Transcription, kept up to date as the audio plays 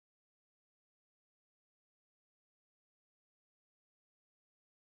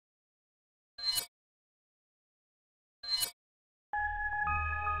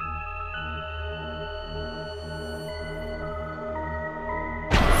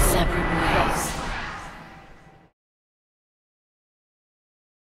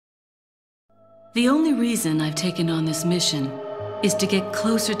The only reason I've taken on this mission is to get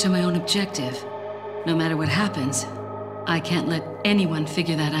closer to my own objective. No matter what happens, I can't let anyone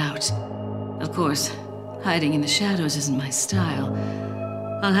figure that out. Of course, hiding in the shadows isn't my style.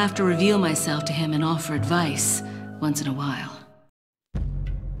 I'll have to reveal myself to him and offer advice once in a while.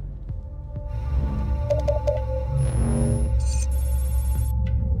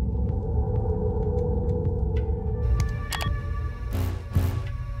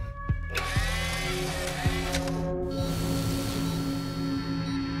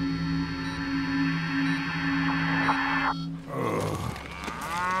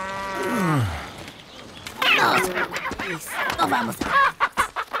 No vamos.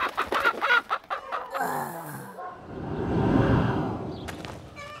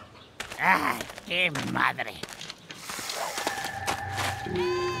 ¡Ay, qué madre!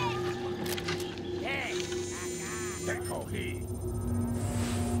 Te cogí.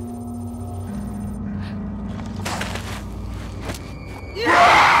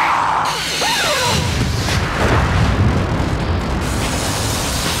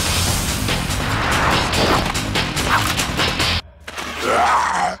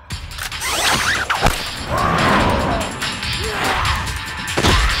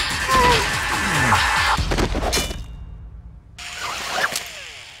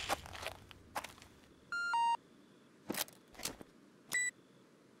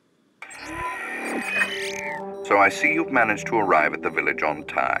 So I see you've managed to arrive at the village on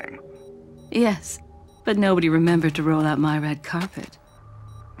time. Yes, but nobody remembered to roll out my red carpet.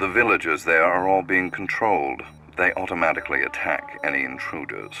 The villagers there are all being controlled. They automatically attack any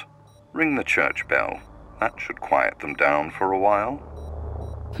intruders. Ring the church bell. That should quiet them down for a while.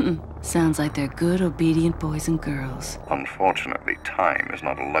 Sounds like they're good, obedient boys and girls. Unfortunately, time is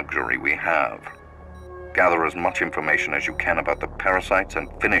not a luxury we have. Gather as much information as you can about the parasites and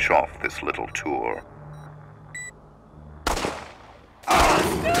finish off this little tour.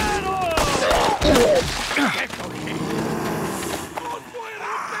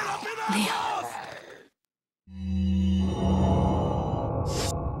 Leo.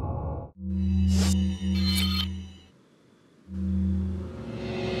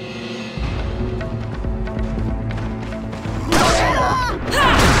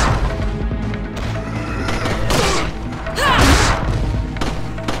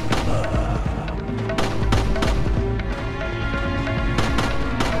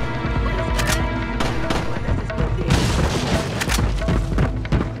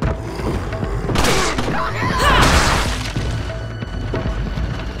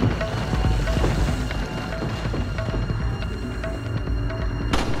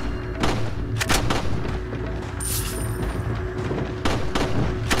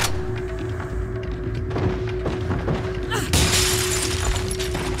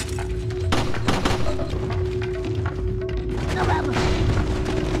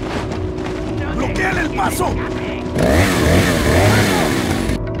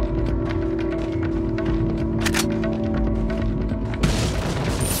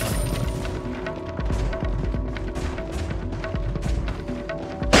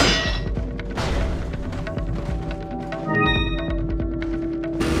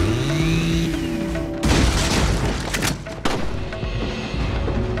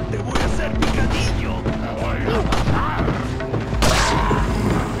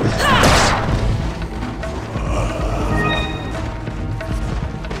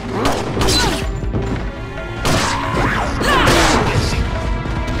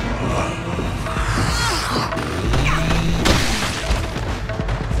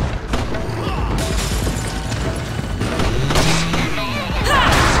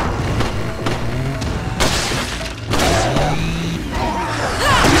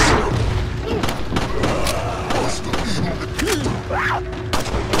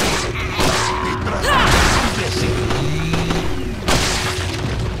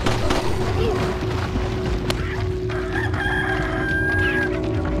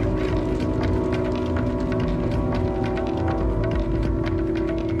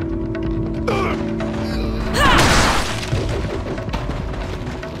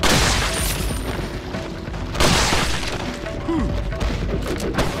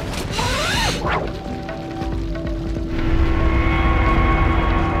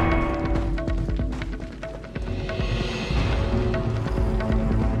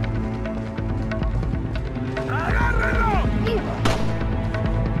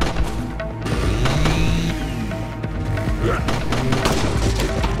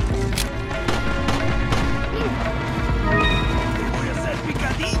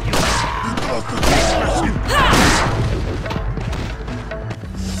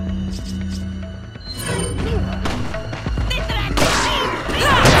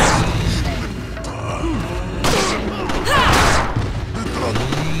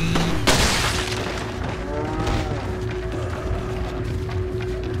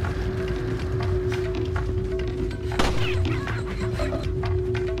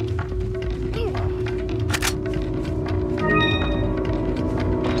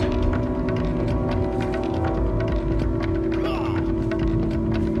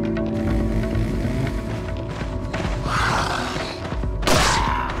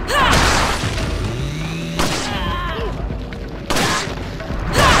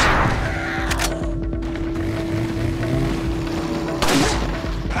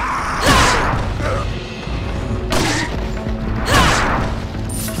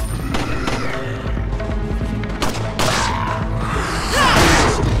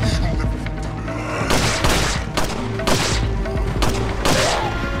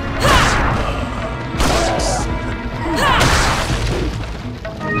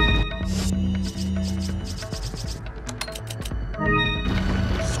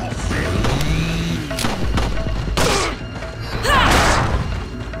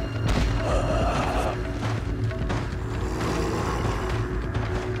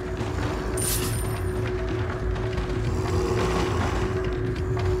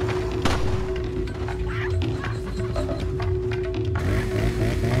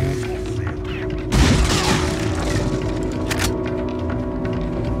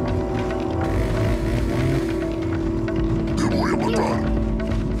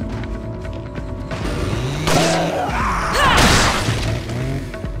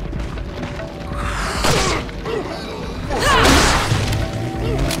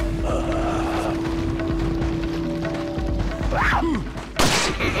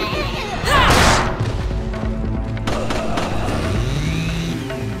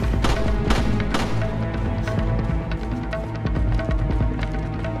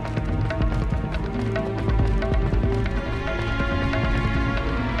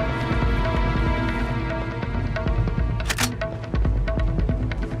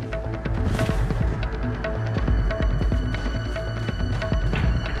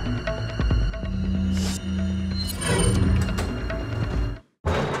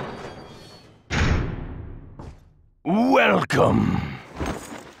 Welcome.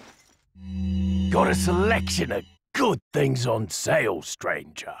 Got a selection of good things on sale,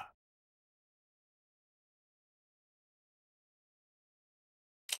 stranger.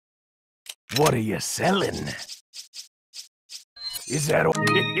 What are you selling? Is that all?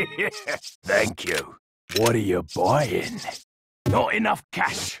 Thank you. What are you buying? Not enough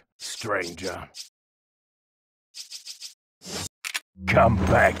cash, stranger. Come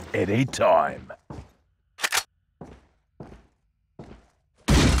back any time.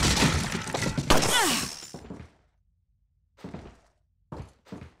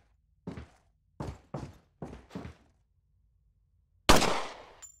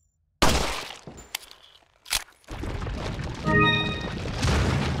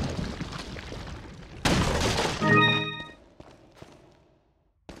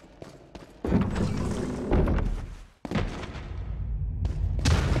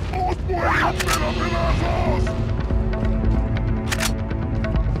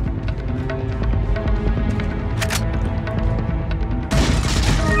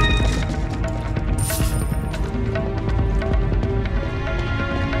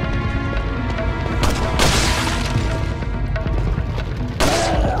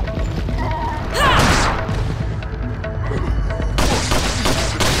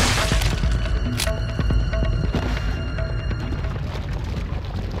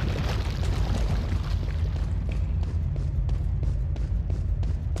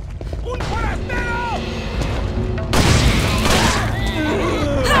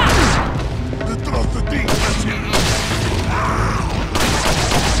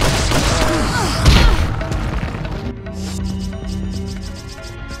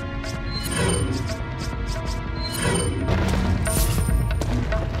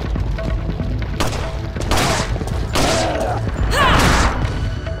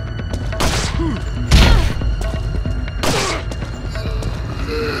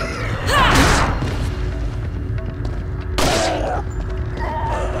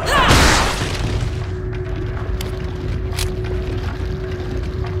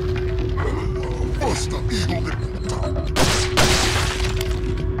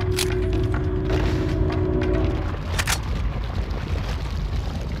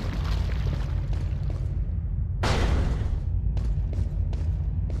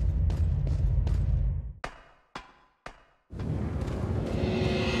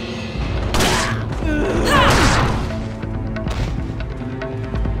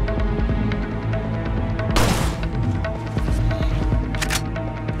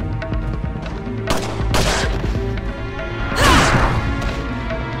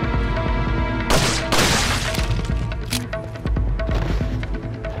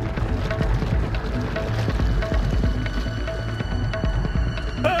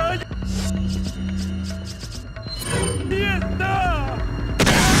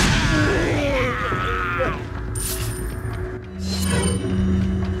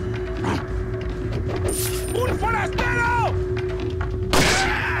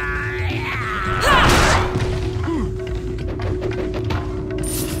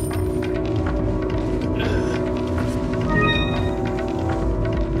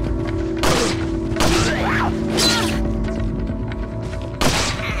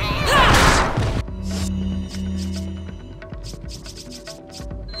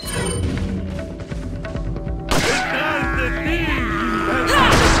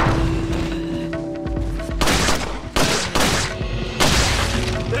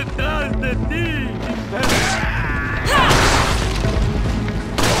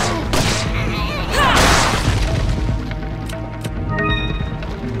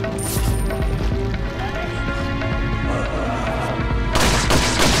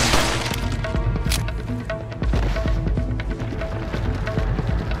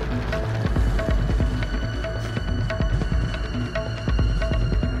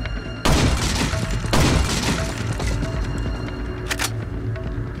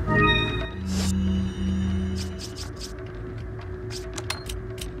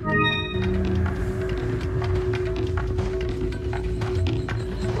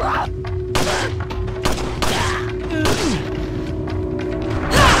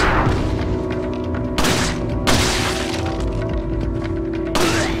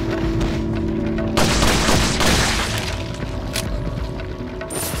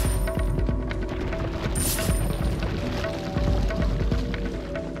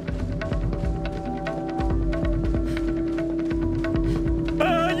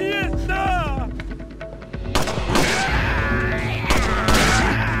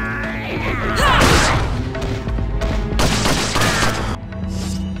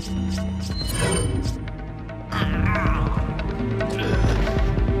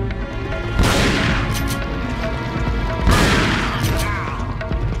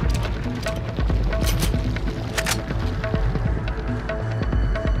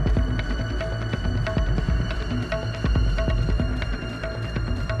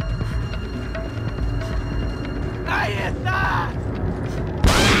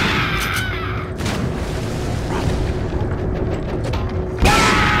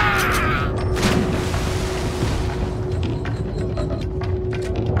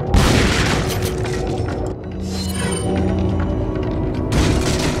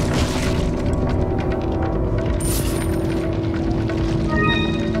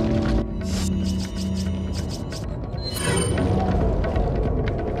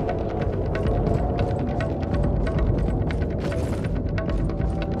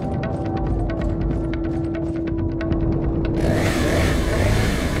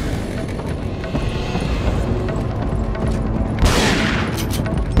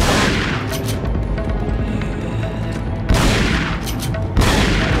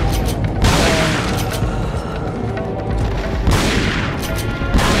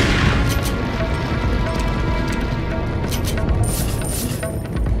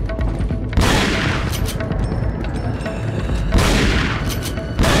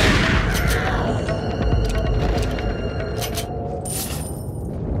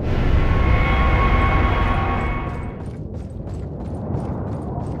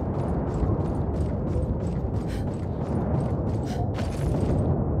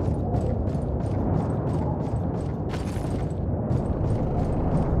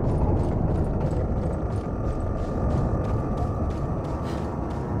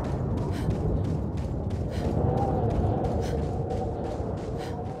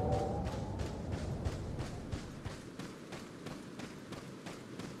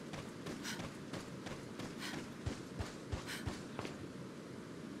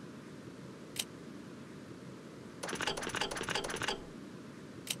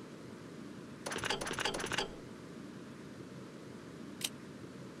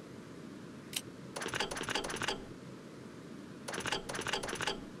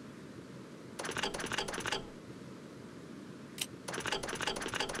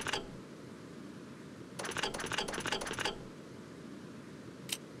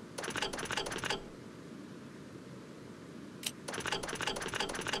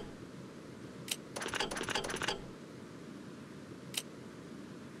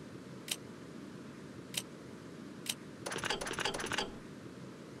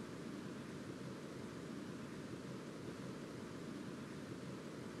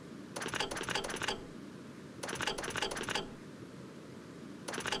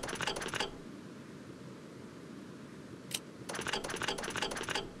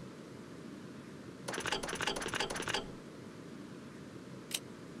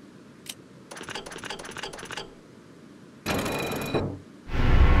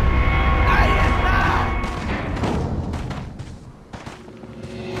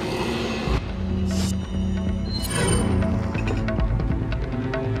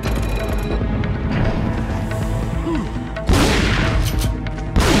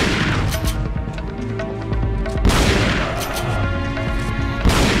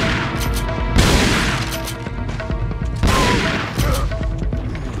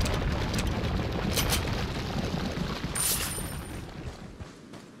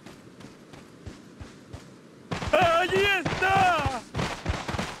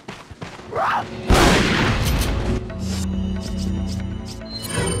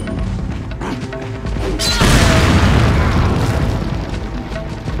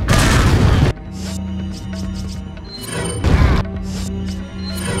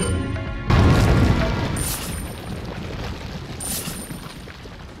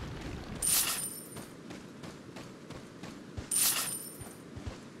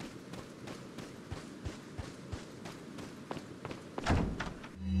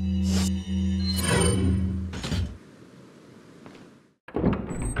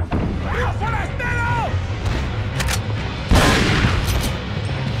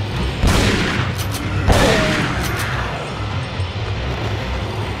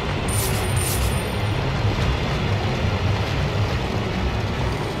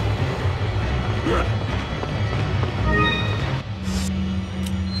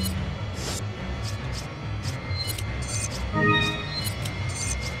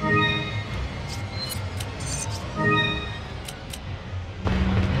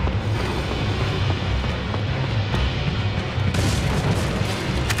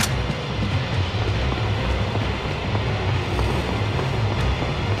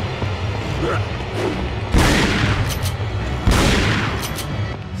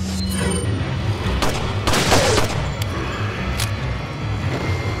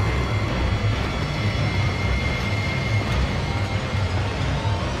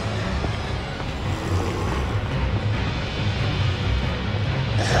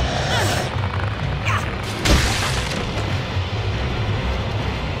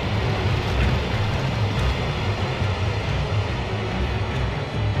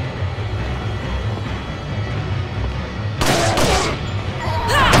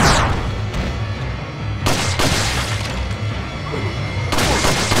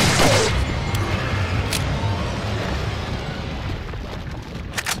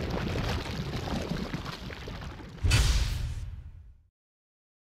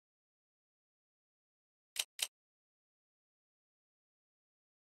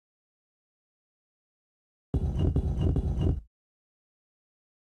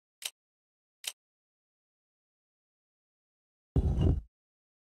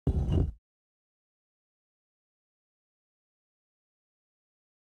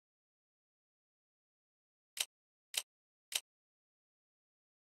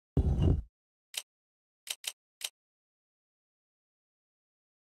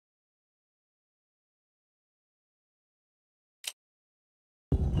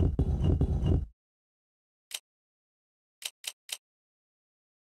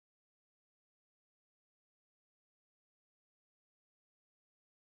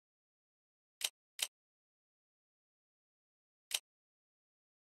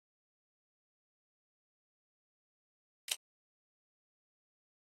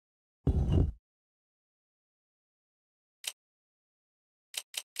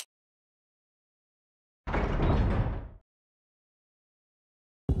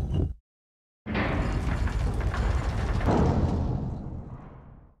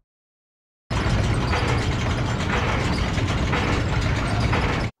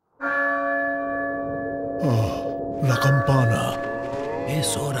 La campana.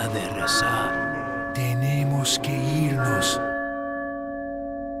 Es hora de rezar. Tenemos que irnos.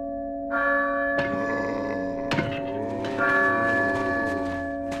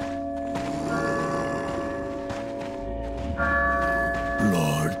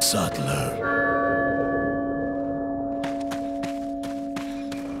 Lord Sattler.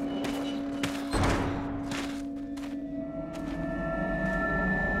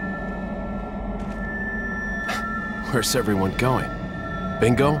 Where's everyone going?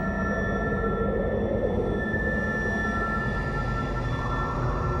 Bingo?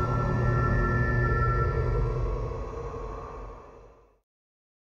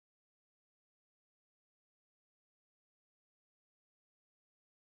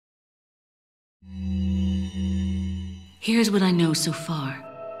 Here's what I know so far.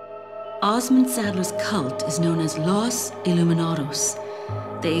 Osmond Saddler's cult is known as Los Illuminados.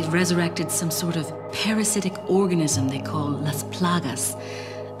 They've resurrected some sort of parasitic organism they call Las Plagas.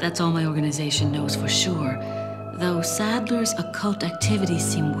 That's all my organization knows for sure, though Saddler's occult activities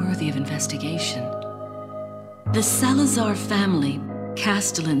seem worthy of investigation. The Salazar family,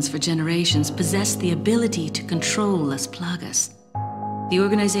 Castellans for generations, possessed the ability to control Las Plagas. The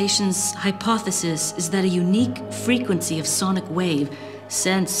organization's hypothesis is that a unique frequency of sonic wave,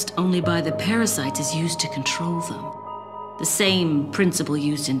 sensed only by the parasites, is used to control them. The same principle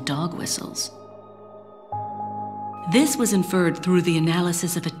used in dog whistles. This was inferred through the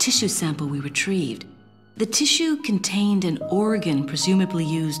analysis of a tissue sample we retrieved. The tissue contained an organ presumably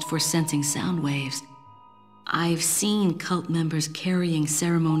used for sensing sound waves. I've seen cult members carrying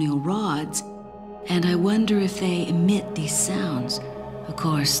ceremonial rods, and I wonder if they emit these sounds. Of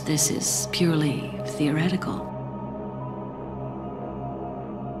course, this is purely theoretical.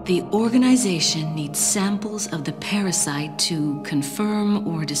 The organization needs samples of the parasite to confirm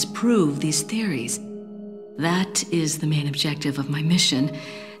or disprove these theories. That is the main objective of my mission,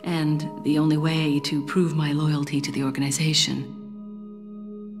 and the only way to prove my loyalty to the organization.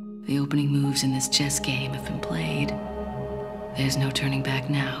 The opening moves in this chess game have been played. There's no turning back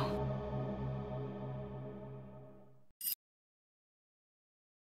now.